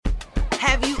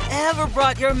Have you ever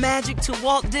brought your magic to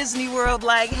Walt Disney World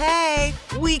like, hey,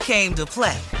 we came to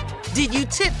play? Did you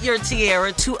tip your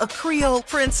tiara to a Creole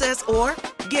princess or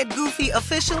get goofy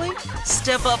officially?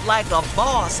 Step up like a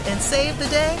boss and save the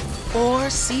day? Or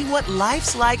see what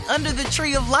life's like under the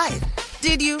tree of life?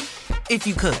 Did you? If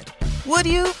you could. Would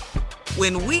you?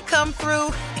 When we come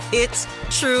through, it's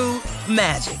true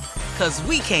magic. 'Cause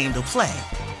we came to play.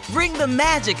 Bring the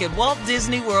magic at Walt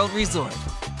Disney World Resort.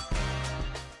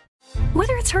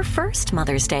 Whether it's her first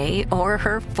Mother's Day or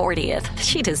her 40th,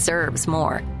 she deserves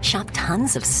more. Shop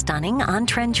tons of stunning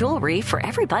on-trend jewelry for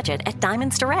every budget at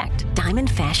Diamonds Direct. Diamond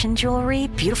fashion jewelry,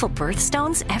 beautiful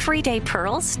birthstones, everyday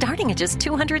pearls starting at just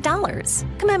 $200.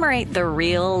 Commemorate the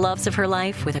real loves of her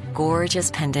life with a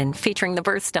gorgeous pendant featuring the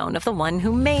birthstone of the one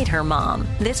who made her mom.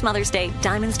 This Mother's Day,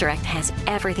 Diamonds Direct has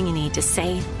everything you need to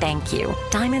say thank you.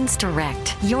 Diamonds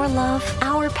Direct. Your love,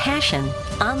 our passion.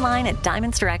 Online at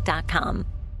diamondsdirect.com.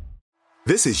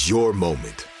 This is your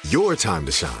moment, your time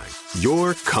to shine,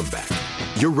 your comeback.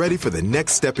 You're ready for the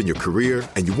next step in your career,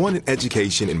 and you want an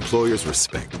education employers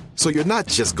respect. So you're not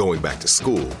just going back to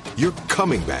school, you're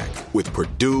coming back with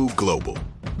Purdue Global.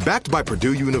 Backed by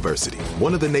Purdue University,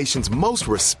 one of the nation's most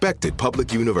respected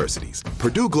public universities,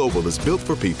 Purdue Global is built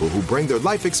for people who bring their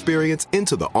life experience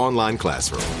into the online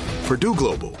classroom. Purdue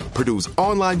Global, Purdue's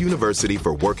online university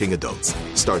for working adults.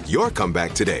 Start your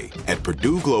comeback today at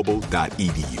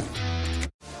purdueglobal.edu.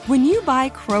 When you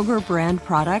buy Kroger brand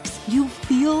products, you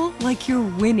feel like you're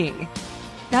winning.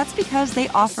 That's because they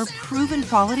offer proven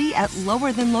quality at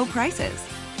lower than low prices.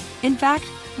 In fact,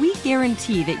 we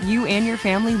guarantee that you and your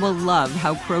family will love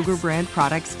how Kroger brand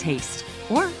products taste,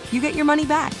 or you get your money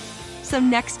back. So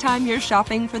next time you're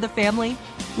shopping for the family,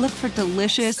 look for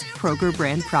delicious Kroger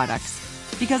brand products,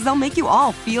 because they'll make you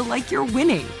all feel like you're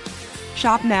winning.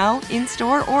 Shop now,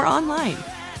 in-store, or online.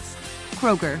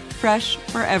 Kroger, fresh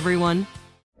for everyone.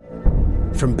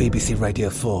 From BBC Radio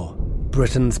 4,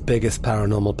 Britain's biggest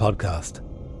paranormal podcast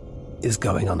is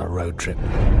going on a road trip.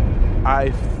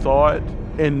 I thought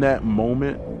in that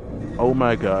moment, oh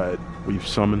my God, we've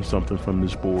summoned something from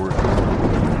this board.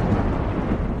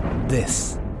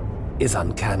 This is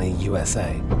Uncanny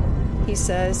USA. He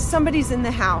says, somebody's in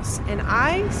the house, and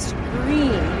I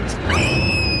screamed.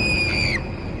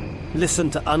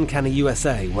 Listen to Uncanny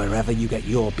USA wherever you get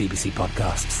your BBC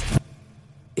podcasts,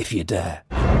 if you dare.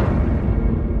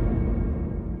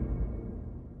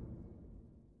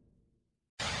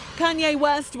 Kanye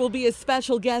West will be a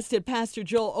special guest at Pastor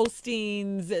Joel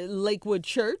Osteen's Lakewood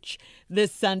Church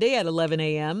this Sunday at 11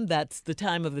 a.m. That's the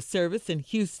time of the service in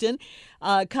Houston.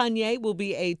 Kanye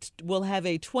will have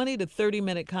a 20 to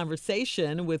 30-minute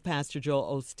conversation with Pastor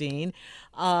Joel Osteen.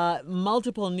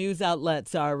 Multiple news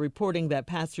outlets are reporting that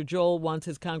Pastor Joel wants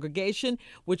his congregation,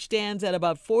 which stands at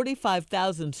about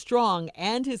 45,000 strong,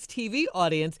 and his TV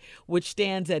audience, which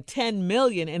stands at 10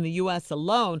 million in the U.S.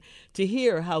 alone, to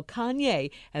hear how Kanye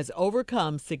has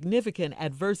overcome significant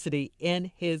adversity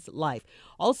in his life.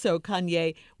 Also,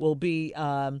 Kanye will be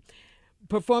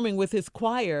performing with his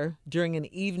choir during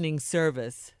an evening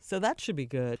service, so that should be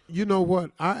good. You know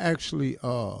what? I actually,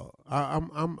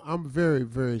 I'm very,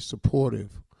 very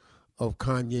supportive of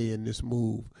Kanye in this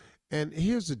move. And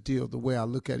here's the deal: the way I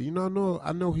look at it,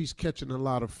 I know he's catching a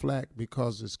lot of flack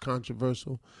because it's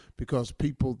controversial, because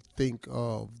people think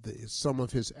of some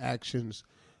of his actions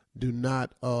do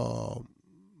not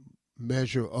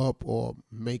measure up or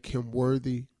make him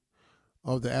worthy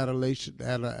of the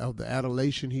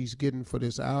adulation he's getting for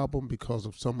this album because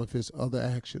of some of his other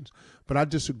actions. But I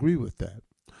disagree with that.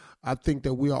 I think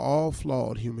that we are all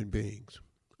flawed human beings.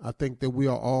 I think that we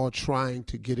are all trying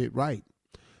to get it right.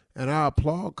 And I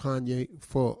applaud Kanye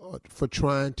for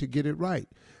trying to get it right.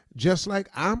 Just like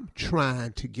I'm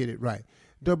trying to get it right.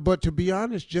 But to be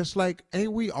honest, just like,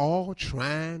 ain't we all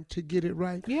trying to get it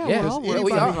right? Yeah,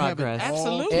 we are progress.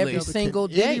 Absolutely. Every single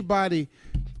day.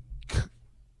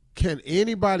 Can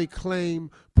anybody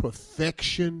claim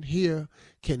perfection here?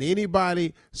 Can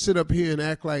anybody sit up here and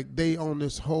act like they on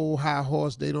this whole high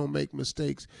horse, they don't make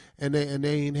mistakes, and they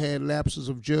ain't had lapses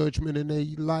of judgment in their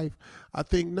life? I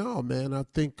think no, man. I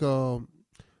think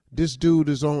this dude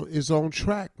is on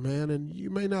track, man. And you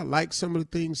may not like some of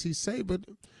the things he say, but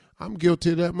I'm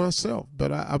guilty of that myself.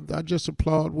 But I just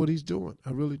applaud what he's doing.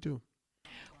 I really do.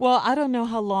 Well, I don't know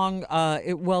how long,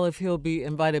 if he'll be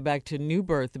invited back to New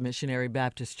Birth Missionary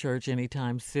Baptist Church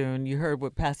anytime soon. You heard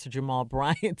what Pastor Jamal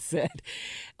Bryant said.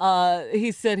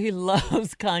 He said he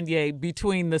loves Kanye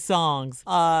between the songs.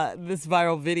 This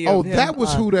viral video of him, that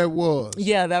was who that was.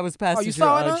 Yeah, that was Pastor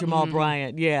Jamal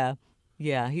Bryant. Yeah.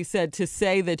 Yeah, he said to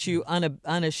say that you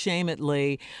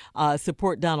unashamedly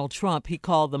support Donald Trump, he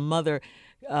called the mother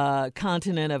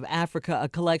continent of Africa, a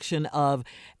collection of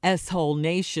S-hole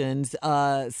nations,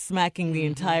 smacking the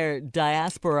entire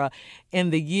diaspora in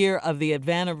the year of the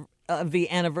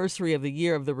anniversary of the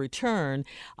year of the return.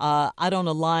 I don't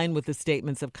align with the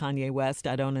statements of Kanye West.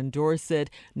 I don't endorse it,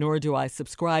 nor do I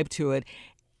subscribe to it.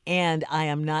 And I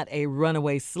am not a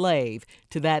runaway slave.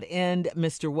 To that end,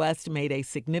 Mr. West made a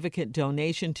significant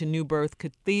donation to New Birth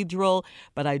Cathedral,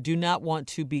 but I do not want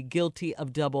to be guilty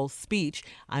of double speech.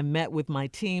 I met with my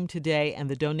team today, and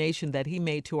the donation that he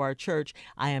made to our church,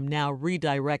 I am now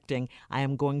redirecting. I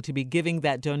am going to be giving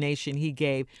that donation he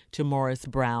gave to Morris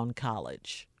Brown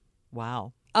College.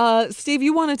 Wow. Steve,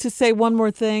 you wanted to say one more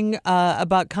thing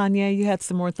about Kanye. You had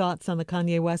some more thoughts on the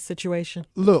Kanye West situation?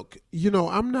 Look,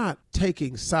 I'm not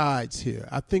taking sides here.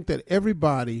 I think that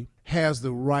everybody has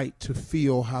the right to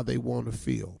feel how they want to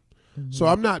feel. Mm-hmm. So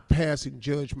I'm not passing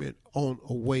judgment on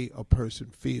a way a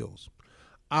person feels.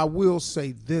 I will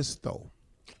say this, though.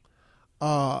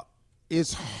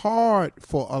 It's hard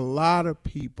for a lot of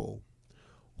people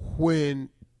when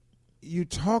you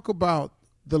talk about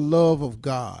the love of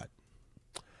God,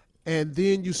 and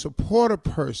then you support a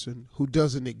person who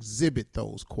doesn't exhibit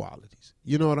those qualities.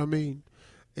 You know what I mean?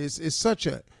 It's such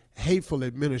a hateful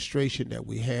administration that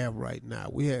we have right now.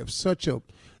 We have such a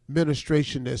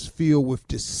administration that's filled with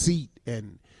deceit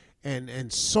and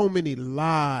so many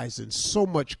lies and so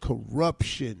much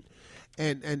corruption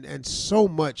and so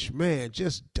much, man,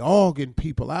 just dogging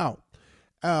people out.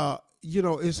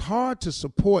 It's hard to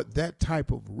support that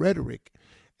type of rhetoric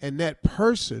and that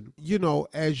person,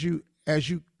 as you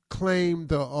claim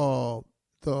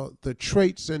the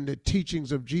traits and the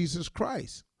teachings of Jesus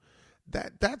Christ.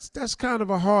 That's kind of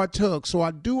a hard tug. So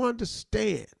I do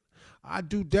understand. I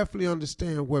do definitely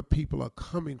understand where people are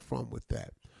coming from with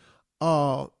that.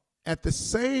 At the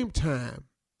same time,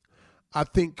 I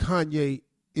think Kanye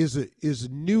is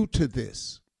new to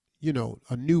this.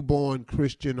 A newborn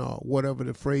Christian or whatever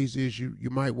the phrase is you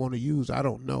might want to use. I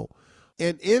don't know.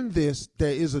 And in this,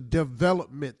 there is a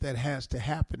development that has to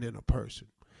happen in a person.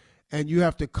 And you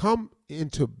have to come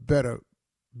into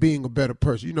being a better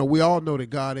person. We all know that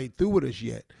God ain't through with us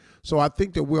yet. So I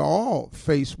think that we're all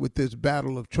faced with this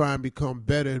battle of trying to become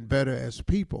better and better as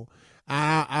people.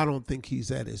 I don't think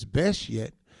he's at his best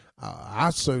yet. I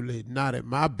certainly not at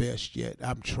my best yet.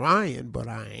 I'm trying, but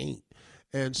I ain't.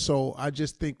 And so I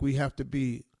just think we have to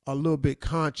be a little bit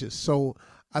conscious. So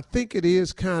I think it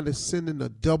is kind of sending a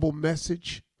double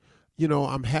message.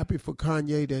 I'm happy for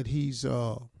Kanye that he's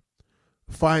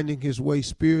finding his way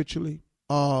spiritually.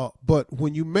 But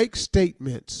when you make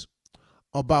statements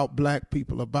about black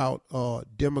people, about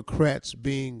Democrats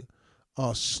being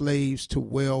slaves to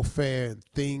welfare and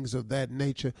things of that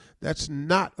nature, that's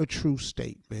not a true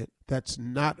statement. That's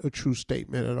not a true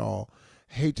statement at all.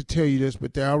 I hate to tell you this,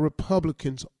 but there are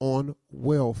Republicans on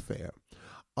welfare.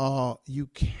 You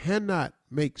cannot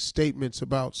make statements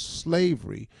about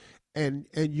slavery and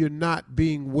you're not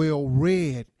being well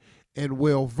read and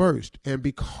well versed. And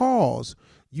because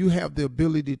you have the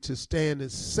ability to stand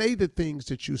and say the things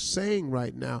that you're saying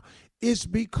right now, it's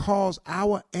because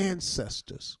our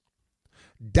ancestors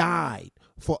died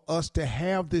for us to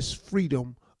have this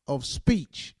freedom of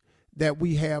speech that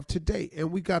we have today.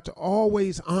 And we got to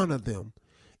always honor them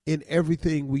in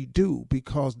everything we do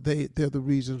because they're the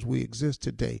reasons we exist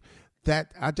today.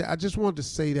 That I just wanted to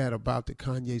say that about the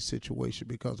Kanye situation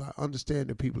because I understand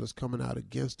the people that's coming out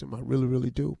against him. I really,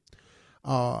 really do.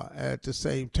 At the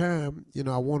same time,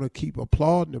 I want to keep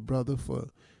applauding the brother for,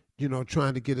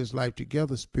 trying to get his life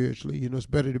together spiritually. It's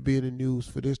better to be in the news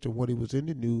for this than what he was in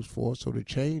the news for. So the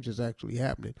change is actually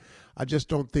happening. I just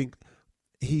don't think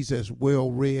he's as well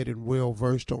read and well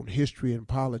versed on history and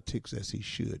politics as he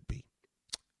should be.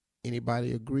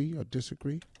 Anybody agree or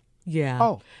disagree? Yeah.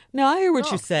 Oh. No, I hear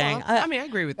what you're saying. I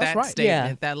agree with that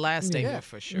statement, that last statement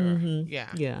for sure. Mm-hmm. Yeah.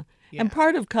 Yeah. And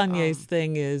part of Kanye's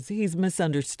thing is he's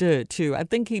misunderstood, too. I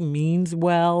think he means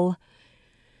well.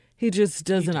 He just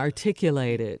doesn't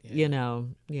articulate it,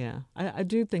 Yeah. I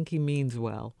do think he means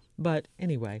well. But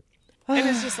anyway. And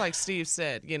it's just like Steve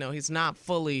said, he's not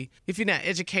fully, if you're not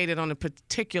educated on the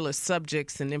particular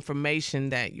subjects and information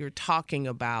that you're talking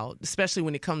about, especially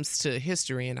when it comes to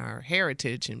history and our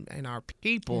heritage and our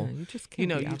people, you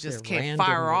just can't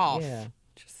fire off. Yeah.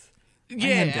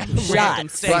 Random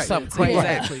Say something crazy.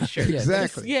 Exactly. Sure.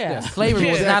 Exactly. Yeah. Slavery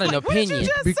was not an opinion.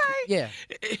 What did you just say? Yeah.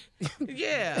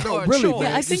 Yeah. No, really,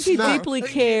 man. I think he deeply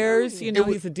cares.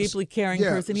 He's a deeply caring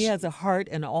person. He has a heart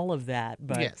and all of that.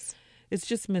 But it's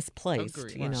just misplaced.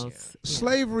 Agreed.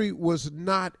 Slavery was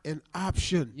not an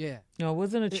option. Yeah. No, it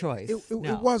wasn't a choice.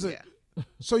 It wasn't.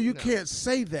 So you can't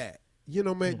say that.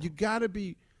 Man, you got to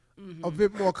be a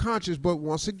bit more conscious. But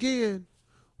once again,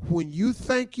 when you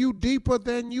think you deeper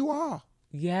than you are.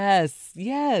 Yes.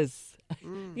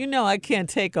 You know I can't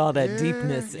take all that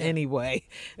deepness anyway.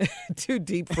 Too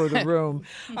deep for the room.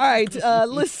 All right,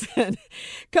 listen.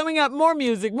 Coming up, more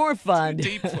music, more fun. Too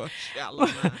deep for shallow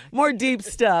mind. More deep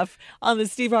stuff on the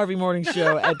Steve Harvey Morning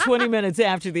Show at 20 minutes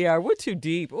after the hour. We're too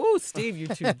deep. Oh, Steve,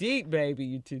 you're too deep, baby.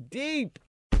 You're too deep.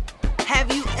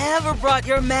 Have you ever brought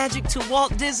your magic to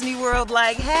Walt Disney World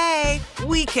like, hey,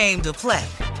 we came to play?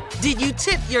 Did you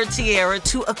tip your tiara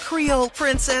to a Creole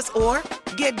princess or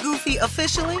get goofy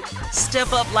officially?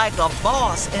 Step up like a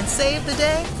boss and save the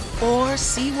day? Or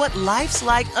see what life's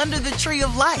like under the tree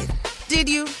of life? Did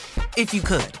you? If you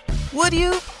could. Would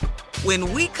you?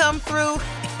 When we come through,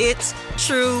 it's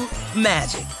true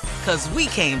magic. 'Cause we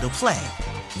came to play.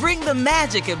 Bring the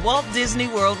magic at Walt Disney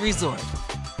World Resort.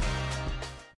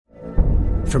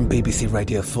 From BBC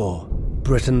Radio 4,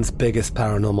 Britain's biggest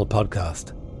paranormal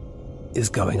podcast is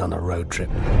going on a road trip.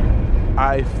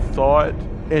 I thought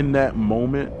in that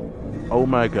moment, oh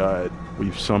my God,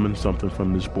 we've summoned something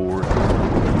from this board.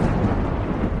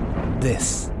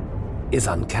 This is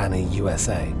Uncanny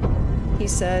USA. He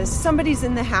says, somebody's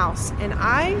in the house, and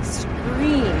I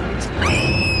screamed.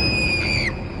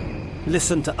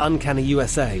 Listen to Uncanny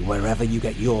USA wherever you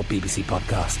get your BBC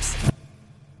podcasts,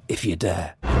 if you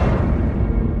dare.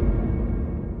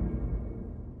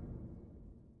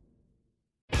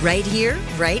 Right here,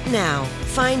 right now.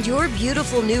 Find your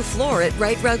beautiful new floor at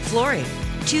Right Rug Flooring.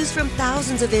 Choose from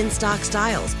thousands of in-stock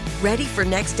styles, ready for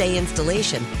next day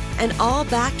installation, and all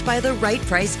backed by the right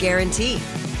price guarantee.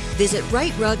 Visit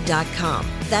rightrug.com.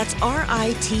 That's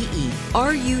RITERUG.com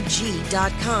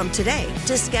today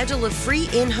to schedule a free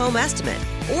in-home estimate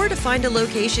or to find a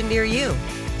location near you.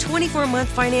 24-month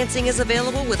financing is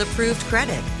available with approved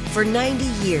credit. For 90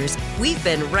 years, we've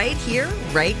been right here,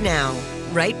 right now.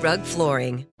 Right Rug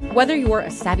Flooring. Whether you're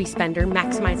a savvy spender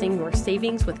maximizing your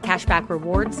savings with cashback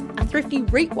rewards, a thrifty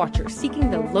rate watcher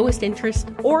seeking the lowest interest,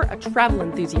 or a travel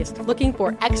enthusiast looking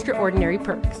for extraordinary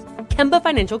perks, Kemba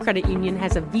Financial Credit Union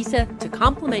has a visa to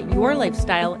complement your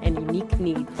lifestyle and unique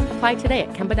needs. Apply today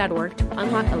at Kemba.org to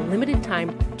unlock a limited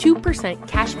time 2%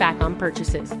 cash back on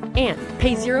purchases and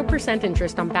pay 0%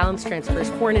 interest on balance transfers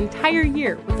for an entire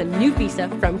year with a new visa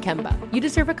from Kemba. You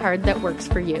deserve a card that works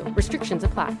for you. Restrictions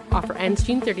apply. Offer ends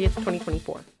June 30th,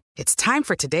 2024. It's time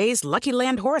for today's Lucky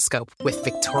Land horoscope with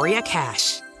Victoria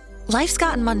Cash. Life's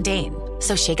gotten mundane,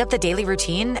 so shake up the daily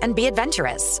routine and be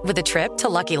adventurous with a trip to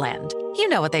Lucky Land. You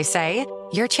know what they say,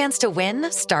 your chance to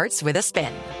win starts with a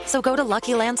spin. So go to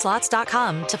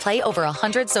LuckyLandSlots.com to play over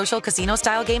 100 social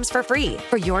casino-style games for free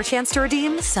for your chance to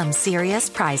redeem some serious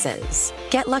prizes.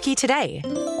 Get lucky today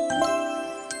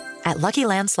at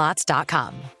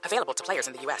LuckyLandSlots.com. Available to players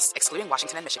in the U.S., excluding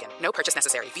Washington and Michigan. No purchase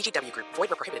necessary. VGW Group. Void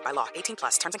where prohibited by law.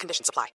 18+. Terms and conditions apply.